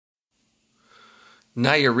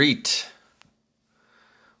Nayarit.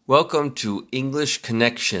 Welcome to English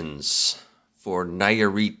Connections for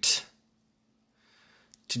Nayarit.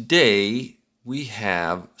 Today we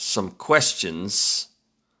have some questions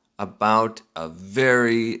about a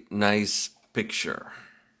very nice picture.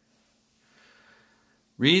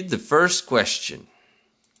 Read the first question.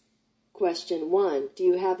 Question 1. Do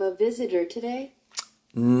you have a visitor today?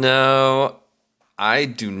 No, I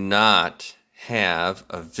do not have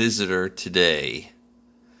a visitor today.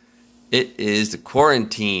 It is the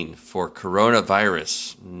quarantine for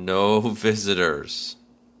coronavirus. No visitors.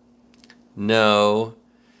 No,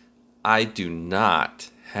 I do not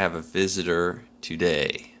have a visitor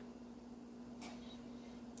today.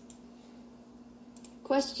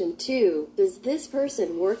 Question 2. Does this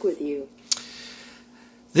person work with you?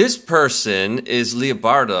 This person is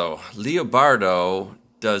Leobardo. Leobardo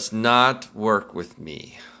does not work with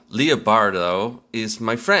me. Leobardo is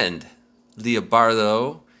my friend.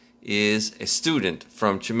 Leobardo is a student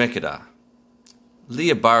from Chemeketa.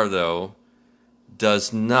 Leobardo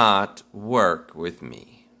does not work with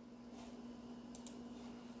me.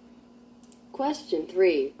 Question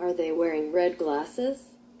 3. Are they wearing red glasses?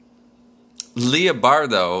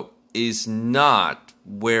 Leobardo is not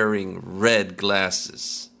wearing red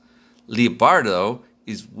glasses. Leobardo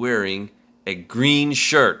is wearing a green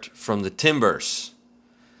shirt from the Timbers.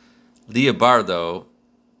 Leobardo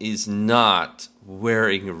is not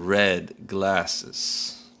wearing red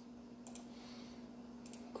glasses.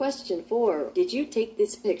 Question 4. Did you take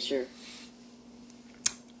this picture?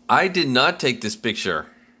 I did not take this picture.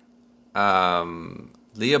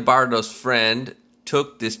 Leobardo's friend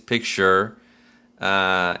took this picture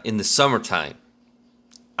in the summertime.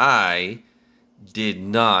 I did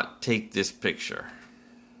not take this picture.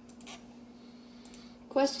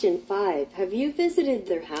 Question 5. Have you visited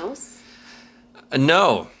their house?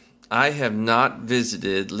 No, I have not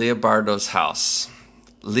visited Leobardo's house.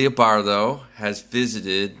 Leobardo has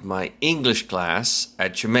visited my English class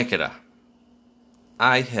at Chemeketa.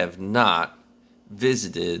 I have not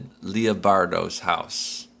visited Leobardo's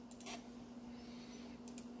house.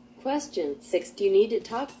 Question 6. Do you need to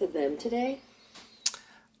talk to them today?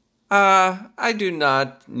 I do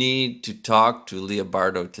not need to talk to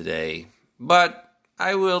Leobardo today, but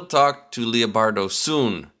I will talk to Leobardo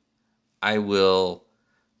soon. I will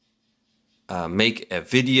make a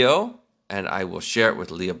video and I will share it with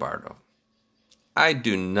Leobardo. I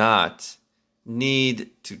do not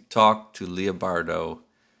need to talk to Leobardo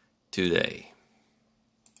today.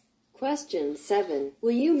 Question 7.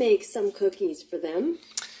 Will you make some cookies for them?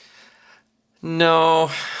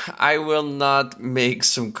 No, I will not make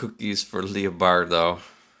some cookies for Leobardo.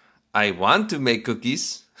 I want to make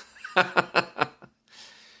cookies.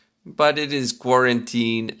 But it is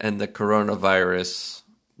quarantine and the coronavirus.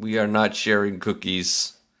 We are not sharing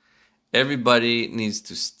cookies. Everybody needs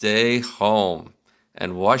to stay home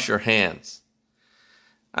and wash your hands.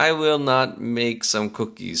 I will not make some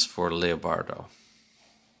cookies for Leobardo.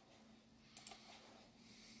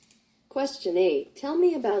 Question 8. Tell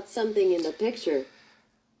me about something in the picture.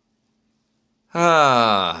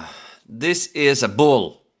 This is a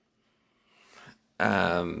bull.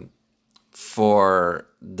 For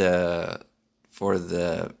the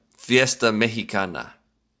Fiesta Mexicana.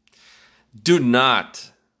 Do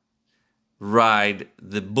not ride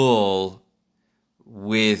the bull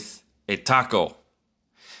with a taco.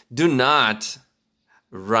 Do not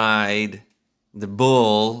ride the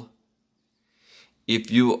bull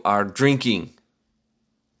if you are drinking.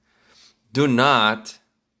 Do not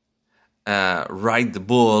ride the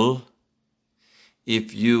bull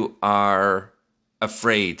if you are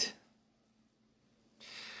afraid.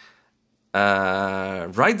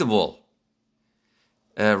 Ride the bull.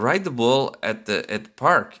 Ride the bull at the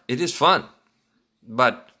park. It is fun.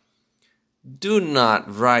 But do not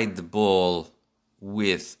ride the bull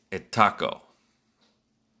with a taco.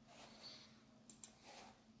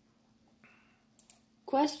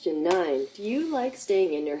 Question 9. Do you like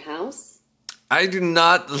staying in your house? I do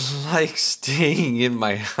not like staying in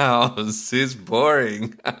my house. It's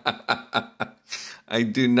boring. I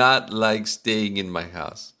do not like staying in my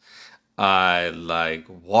house. I like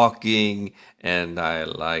walking, and I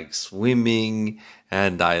like swimming,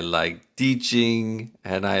 and I like teaching,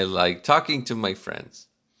 and I like talking to my friends.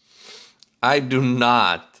 I do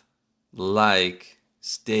not like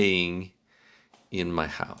staying in my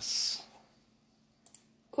house.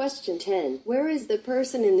 Question 10. Where is the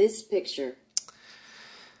person in this picture?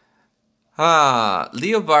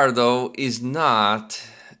 Leobardo is not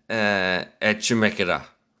at Chemeketa.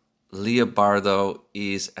 Leobardo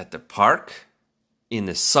is at the park in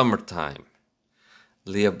the summertime.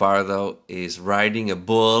 Leobardo is riding a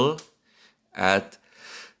bull at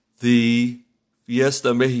the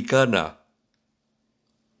Fiesta Mexicana.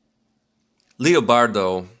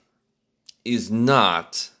 Leobardo is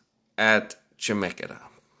not at Chemeketa.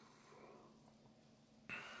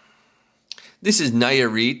 This is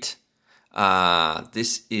Nayarit.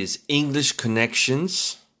 This is English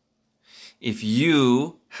Connections. If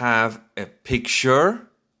you have a picture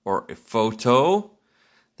or a photo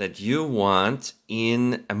that you want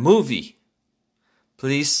in a movie,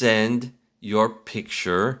 please send your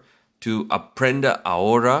picture to Aprenda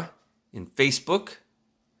Ahora in Facebook,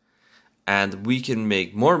 and we can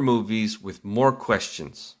make more movies with more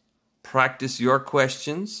questions. Practice your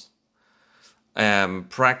questions.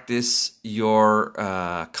 Practice your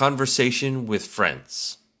conversation with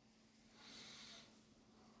friends.